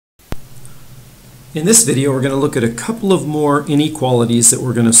In this video, we're going to look at a couple of more inequalities that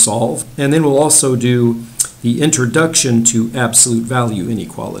we're going to solve, and then we'll also do the introduction to absolute value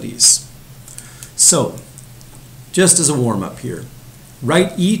inequalities. So, just as a warm-up here,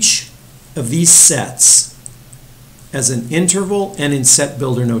 write each of these sets as an interval and in set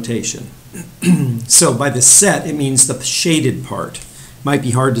builder notation. So by the set, it means the shaded part. Might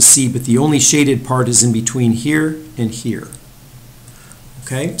be hard to see, but the only shaded part is in between here and here.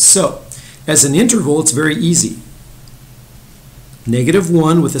 Okay, so as an interval, it's very easy.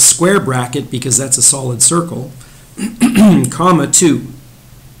 -1 with a square bracket, because that's a solid circle, comma 2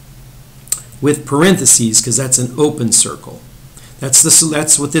 with parentheses, because that's an open circle.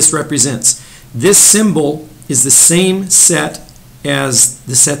 That's what this represents. This symbol is the same set as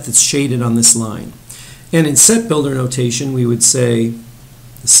the set that's shaded on this line. And in set builder notation, we would say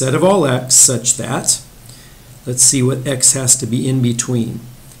the set of all x such that, let's see what x has to be in between.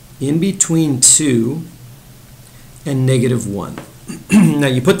 In between 2 and -1. Now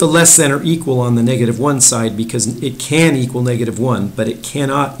you put the less than or equal on the -1 side because it can equal -1, but it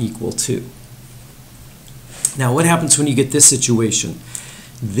cannot equal 2. Now what happens when you get this situation?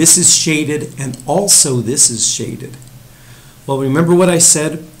 This is shaded and also this is shaded. Well, remember what I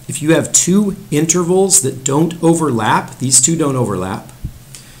said? If you have two intervals that don't overlap, these two don't overlap,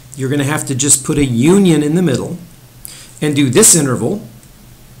 you're going to have to just put a union in the middle and do this interval,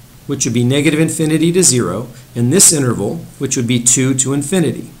 which would be (∞ to 0, and this interval, which would be 2 to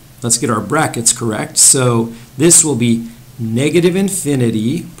infinity. Let's get our brackets correct. So this will be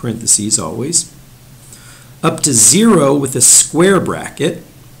 (∞), parentheses always, up to 0 with a square bracket,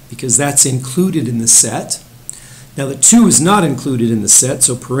 because that's included in the set. Now the 2 is not included in the set,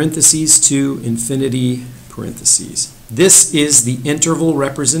 so parentheses to infinity, parentheses. This is the interval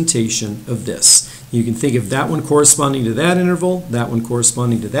representation of this. You can think of that one corresponding to that interval, that one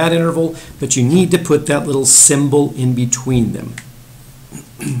corresponding to that interval, but you need to put that little symbol in between them.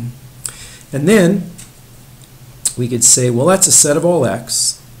 And then we could say, well, that's a set of all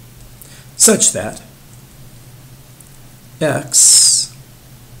x such that x,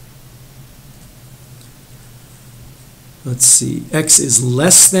 let's see, x is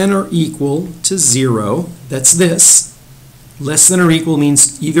less than or equal to 0. That's this. Less than or equal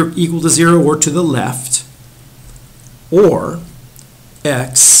means either equal to 0 or to the left, or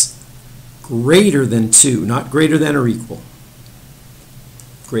x greater than 2, not greater than or equal.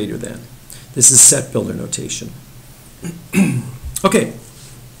 Greater than. This is set builder notation. Okay.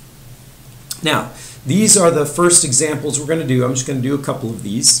 Now, these are the first examples we're going to do. I'm just going to do a couple of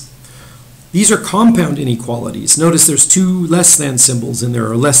these. These are compound inequalities. Notice there's two less than symbols in there,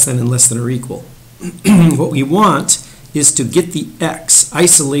 or less than and less than or equal. What we want is to get the x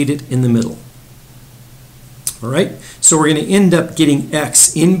isolated in the middle. All right? So we're going to end up getting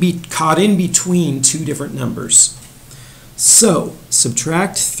x caught in between two different numbers. So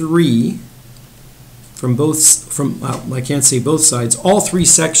subtract 3 from I can't say both sides, all three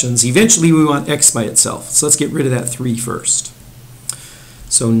sections. Eventually we want x by itself. So let's get rid of that 3 first.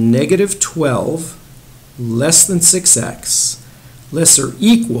 So -12 less than 6x less or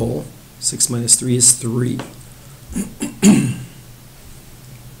equal, 6 minus 3 is 3.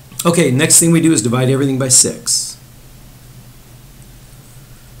 Okay, next thing we do is divide everything by 6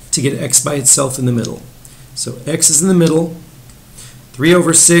 to get x by itself in the middle. So x is in the middle. 3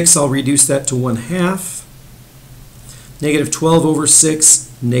 over 6, I'll reduce that to 1/2. -12 over 6,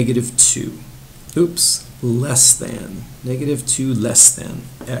 -2. Oops, less than. -2 less than.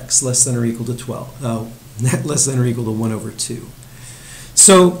 X less than or equal to 12. Oh, less than or equal to 1 over 2.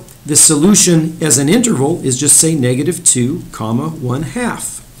 So the solution as an interval is just say -2,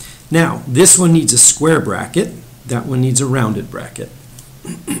 1/2. Now, this one needs a square bracket. That one needs a rounded bracket.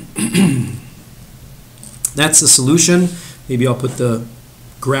 That's the solution. Maybe I'll put the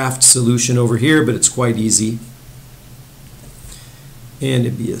graphed solution over here, but it's quite easy. And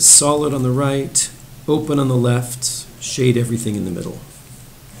it'd be a solid on the right, open on the left, shade everything in the middle.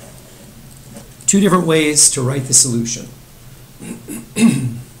 Two different ways to write the solution.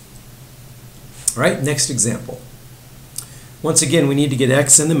 All right, next example. Once again, we need to get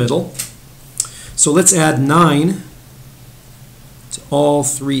x in the middle. So let's add 9 to all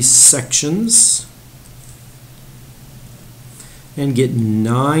three sections and get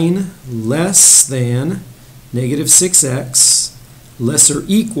 9 less than -6x less or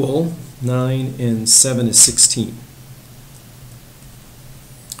equal 9 and 7 is 16.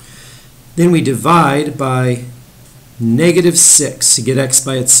 Then we divide by -6 to get x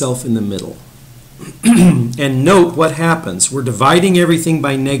by itself in the middle. And note what happens. We're dividing everything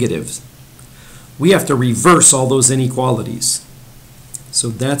by negatives. We have to reverse all those inequalities. So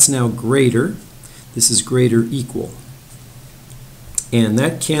that's now greater This is greater equal. And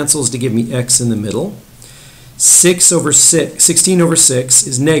that cancels to give me x in the middle. 16 over 6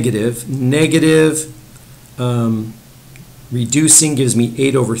 is negative. Negative reducing gives me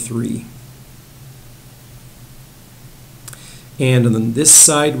 8 over 3. And on this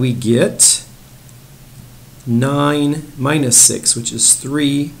side we get 9 minus 6, which is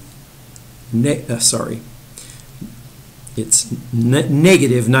 3. It's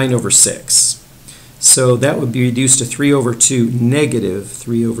negative 9 over 6. So that would be reduced to 3 over 2, negative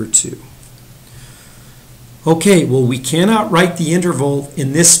 3 over 2. Okay, well, we cannot write the interval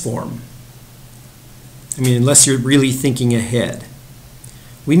in this form. I mean, unless you're really thinking ahead.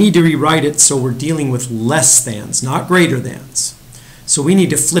 We need to rewrite it so we're dealing with less thans, not greater thans. So we need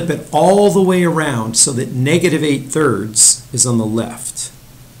to flip it all the way around so that negative 8/3 is on the left.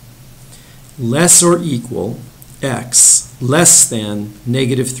 Less or equal x less than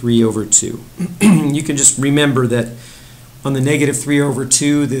negative 3 over 2. You can just remember that on the negative 3 over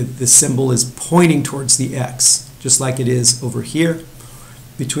 2, the symbol is pointing towards the x, just like it is over here.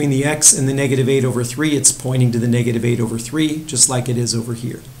 Between the x and the negative 8 over 3, it's pointing to the negative 8 over 3, just like it is over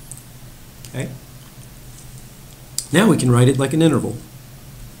here. Okay? Now we can write it like an interval.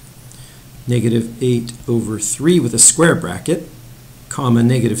 Negative 8 over 3 with a square bracket, comma,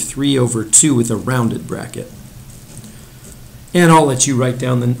 negative 3 over 2 with a rounded bracket. And I'll let you write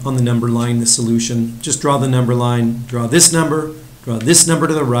down on the number line the solution. Just draw the number line, draw this number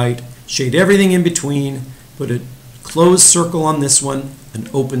to the right, shade everything in between, put a closed circle on this one, an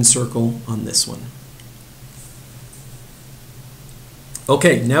open circle on this one.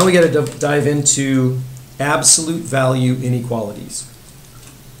 Okay, now we got to dive into absolute value inequalities.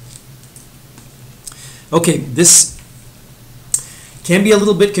 Okay, this can be a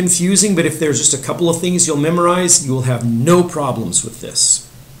little bit confusing, but if there's just a couple of things you'll memorize, you will have no problems with this.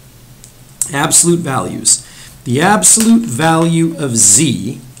 Absolute values. The absolute value of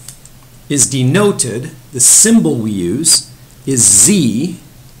z is denoted, the symbol we use is z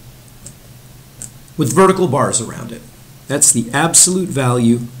with vertical bars around it. That's the absolute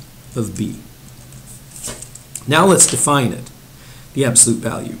value of b. Now let's define it, the absolute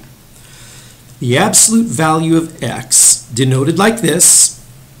value. The absolute value of x, denoted like this,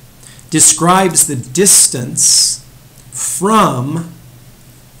 describes the distance from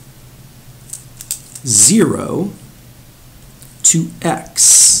 0 to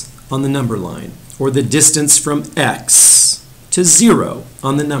x on the number line, or the distance from x to 0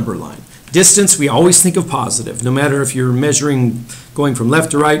 on the number line. Distance, we always think of positive. No matter if you're measuring going from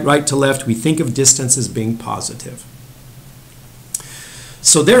left to right, right to left, we think of distance as being positive.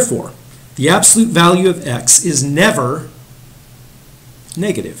 So therefore, the absolute value of x is never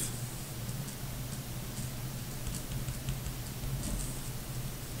negative.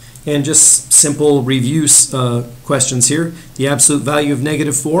 And just simple review questions here. The absolute value of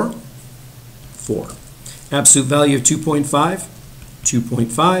negative 4, 4. Absolute value of 2.5,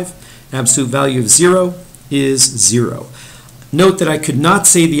 2.5. Absolute value of 0 is 0. Note that I could not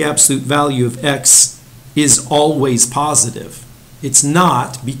say the absolute value of x is always positive. It's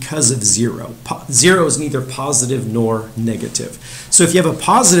not because of 0. 0 is neither positive nor negative. So if you have a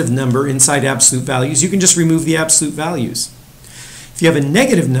positive number inside absolute values, you can just remove the absolute values. If you have a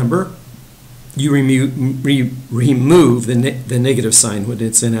negative number, you remove the negative sign when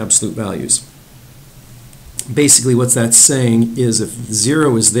it's in absolute values. Basically what that's saying is if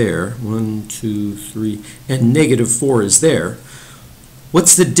 0 is there, 1, 2, 3, and negative 4 is there,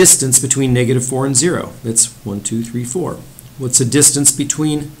 what's the distance between negative 4 and 0? That's 1, 2, 3, 4. What's the distance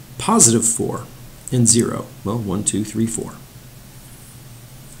between positive 4 and 0? Well, 1, 2, 3, 4.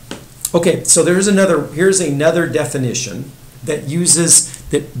 Okay, so here's another definition that uses,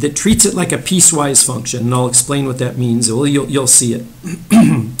 that treats it like a piecewise function, and I'll explain what that means. Well, you'll see it.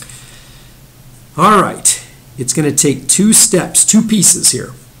 All right, it's going to take two steps, two pieces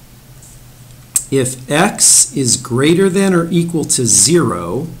here. If x is greater than or equal to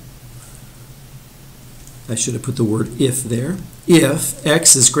 0, I should have put the word if there. If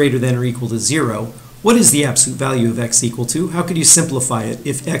x is greater than or equal to 0, what is the absolute value of x equal to? How could you simplify it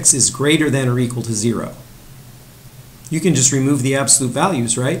if x is greater than or equal to 0? You can just remove the absolute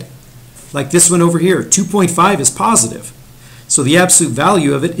values, right? Like this one over here, 2.5 is positive. So the absolute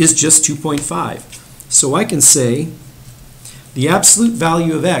value of it is just 2.5. So I can say the absolute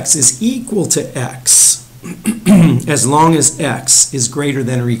value of x is equal to x as long as x is greater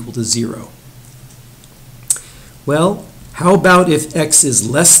than or equal to 0. Well, how about if x is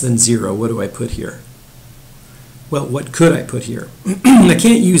less than 0? What do I put here? Well, what could I put here? I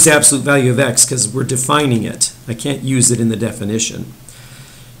can't use absolute value of x because we're defining it. I can't use it in the definition.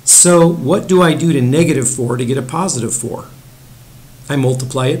 So what do I do to negative 4 to get a positive 4? I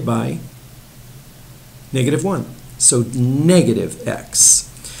multiply it by negative 1. So negative x.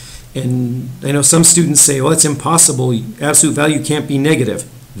 And I know some students say, well, it's impossible. Absolute value can't be negative.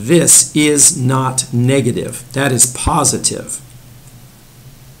 This is not negative. That is positive.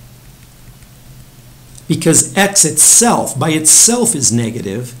 Because x itself, by itself, is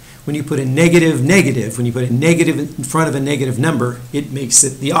negative. When you put a negative, negative, when you put a negative in front of a negative number, it makes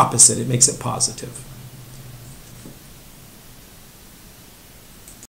it the opposite. It makes it positive.